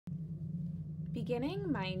Beginning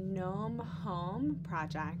my Gnome home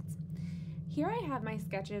project, here I have my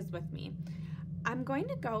sketches with me. I'm going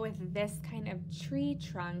to go with this kind of tree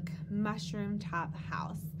trunk mushroom top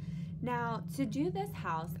house. Now, to do this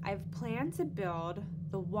house, I've planned to build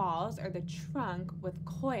the walls or the trunk with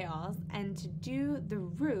coils and to do the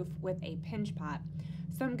roof with a pinch pot.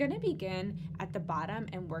 So I'm going to begin at the bottom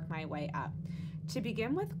and work my way up. To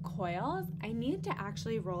begin with coils, I need to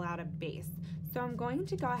actually roll out a base. So I'm going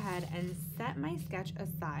to go ahead and set my sketch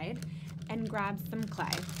aside and grab some clay.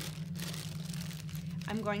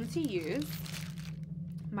 I'm going to use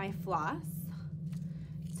my floss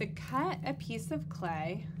to cut a piece of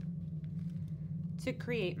clay to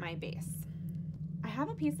create my base. I have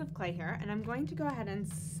a piece of clay here and I'm going to go ahead and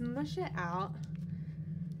smush it out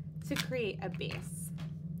to create a base.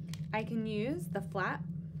 I can use the flat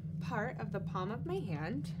part of the palm of my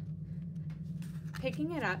hand,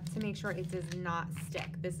 picking it up to make sure it does not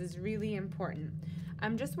stick. This is really important.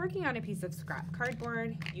 I'm just working on a piece of scrap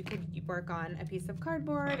cardboard. You could work on a piece of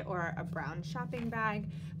cardboard or a brown shopping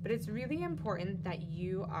bag, but it's really important that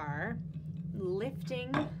you are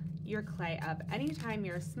lifting your clay up anytime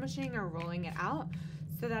you're smushing or rolling it out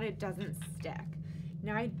so that it doesn't stick.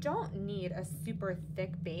 Now I don't need a super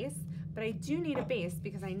thick base, but I do need a base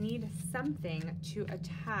because I need something to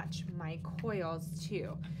attach my coils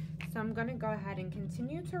to. So I'm gonna go ahead and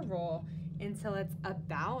continue to roll until it's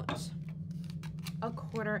about a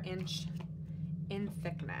 1/4 inch in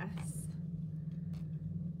thickness.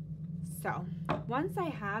 So once I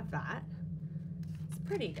have that, it's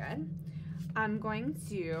pretty good. I'm going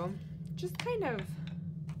to just kind of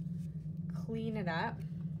clean it up.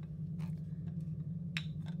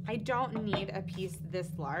 I don't need a piece this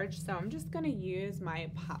large, so I'm just gonna use my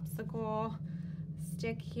popsicle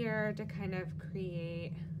stick here to kind of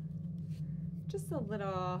create just a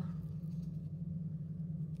little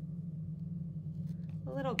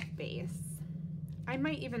base. I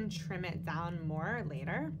might even trim it down more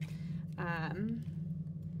later,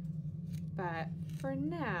 but for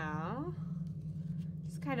now,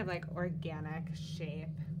 just kind of like organic shape.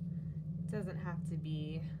 It doesn't have to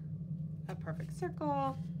be a perfect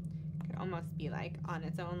circle. It could almost be like on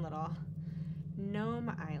its own little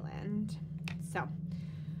gnome island. So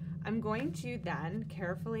I'm going to then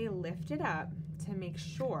carefully lift it up to make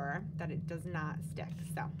sure that it does not stick.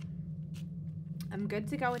 So I'm good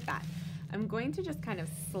to go with that. I'm going to just kind of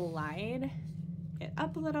slide it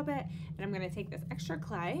up a little bit, and I'm going to take this extra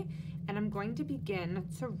clay and I'm going to begin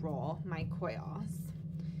to roll my coils.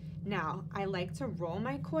 Now, I like to roll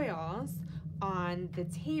my coils on the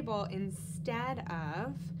table instead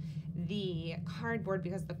of the cardboard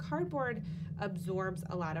because the cardboard absorbs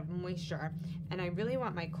a lot of moisture and I really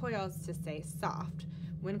want my coils to stay soft.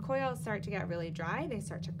 When coils start to get really dry, they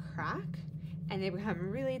start to crack and they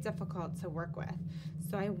become really difficult to work with.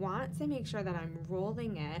 So I want to make sure that I'm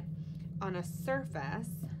rolling it on a surface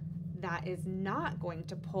that is not going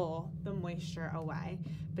to pull the moisture away,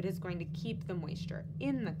 but is going to keep the moisture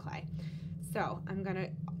in the clay. So I'm gonna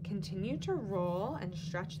continue to roll and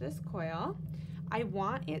stretch this coil. I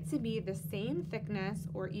want it to be the same thickness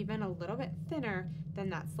or even a little bit thinner than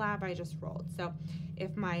that slab I just rolled. So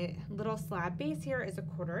if my little slab base here is a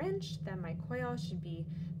 1/4 inch, then my coil should be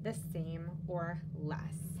the same or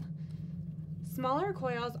less. Smaller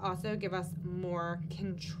coils also give us more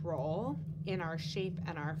control in our shape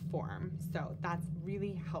and our form, so that's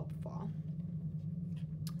really helpful.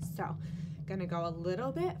 So I'm gonna go a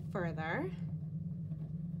little bit further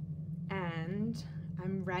and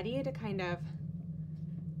I'm ready to kind of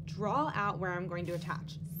draw out where I'm going to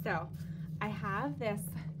attach. So I have this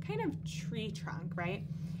kind of tree trunk, right?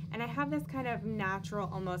 And I have this kind of natural,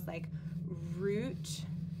 almost like root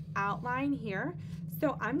outline here.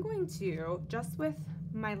 So I'm going to, just with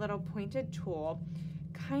my little pointed tool,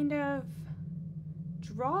 kind of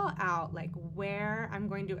draw out like where I'm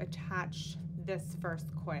going to attach this first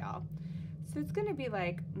coil. So it's gonna be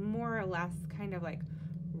like more or less kind of like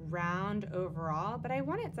round overall, but I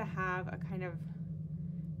want it to have a kind of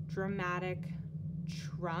dramatic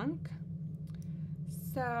trunk.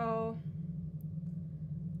 So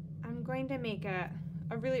I'm going to make a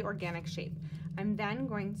really organic shape. I'm then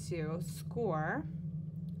going to score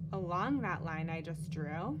along that line I just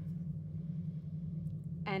drew,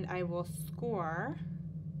 and I will score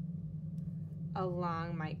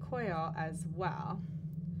along my coil as well.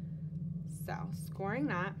 So scoring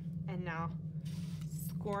that, and now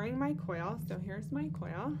scoring my coil. So here's my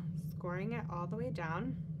coil, scoring it all the way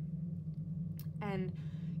down, and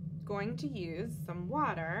going to use some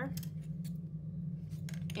water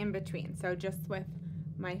in between. So just with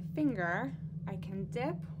my finger, I can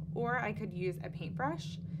dip, or I could use a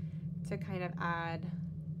paintbrush to kind of add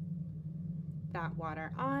that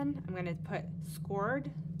water on. I'm going to put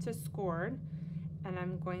scored to scored, and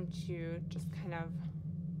I'm going to just kind of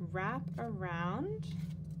wrap around,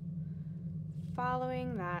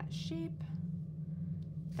 following that shape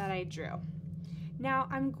that I drew. Now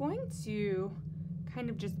I'm going to kind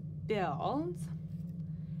of just build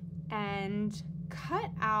and cut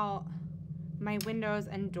out my windows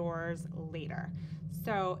and doors later.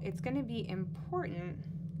 So it's going to be important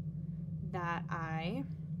that I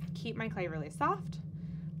keep my clay really soft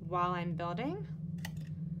while I'm building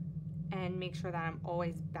and make sure that I'm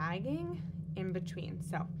always bagging in between.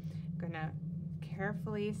 So I'm going to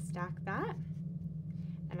carefully stack that,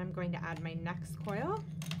 and I'm going to add my next coil,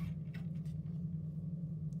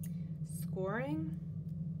 scoring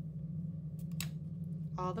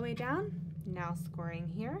all the way down, now scoring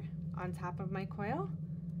here on top of my coil.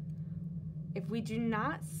 If we do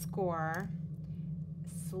not score,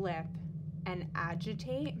 slip, and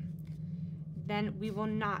agitate, then we will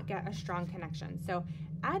not get a strong connection. So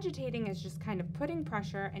agitating is just kind of putting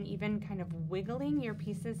pressure and even kind of wiggling your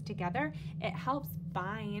pieces together. It helps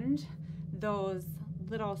bind those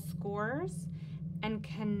little scores and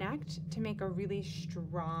connect to make a really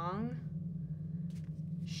strong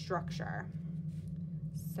structure.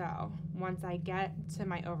 So once I get to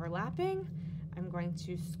my overlapping, I'm going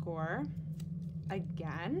to score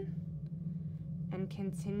again and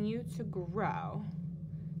continue to grow.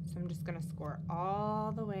 So I'm just going to score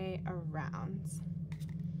all the way around,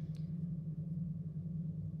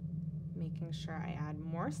 making sure I add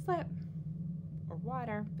more slip or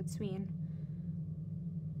water between.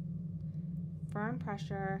 Firm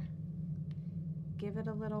pressure, give it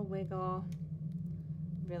a little wiggle,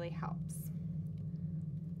 really helps.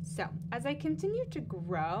 So as I continue to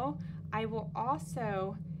grow, I will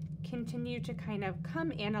also continue to kind of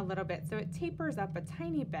come in a little bit so it tapers up a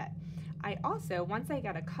tiny bit. I also, once I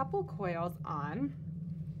get a couple coils on,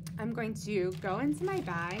 I'm going to go into my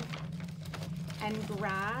bag and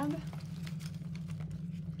grab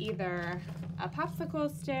either a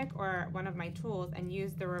popsicle stick or one of my tools and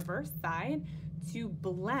use the reverse side to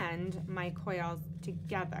blend my coils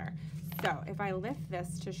together. So if I lift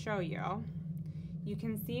this to show you, you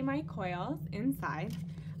can see my coils inside.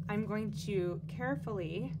 I'm going to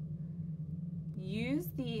carefully use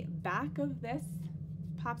the back of this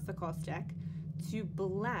popsicle stick to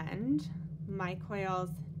blend my coils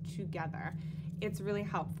together. It's really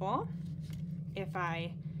helpful if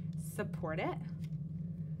I support it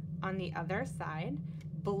on the other side.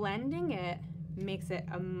 Blending it makes it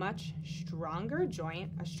a much stronger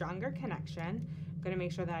joint, a stronger connection. I'm going to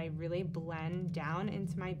make sure that I really blend down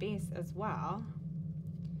into my base as well.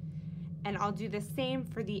 And I'll do the same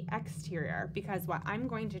for the exterior, because what I'm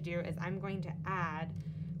going to do is I'm going to add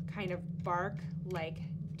kind of bark-like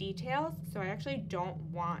details. So I actually don't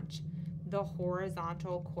want the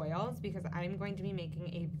horizontal coils because I'm going to be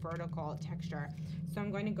making a vertical texture. So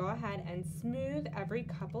I'm going to go ahead and smooth every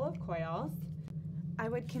couple of coils. I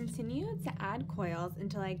would continue to add coils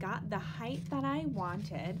until I got the height that I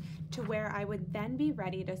wanted to where I would then be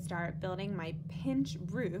ready to start building my pinch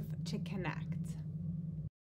roof to connect.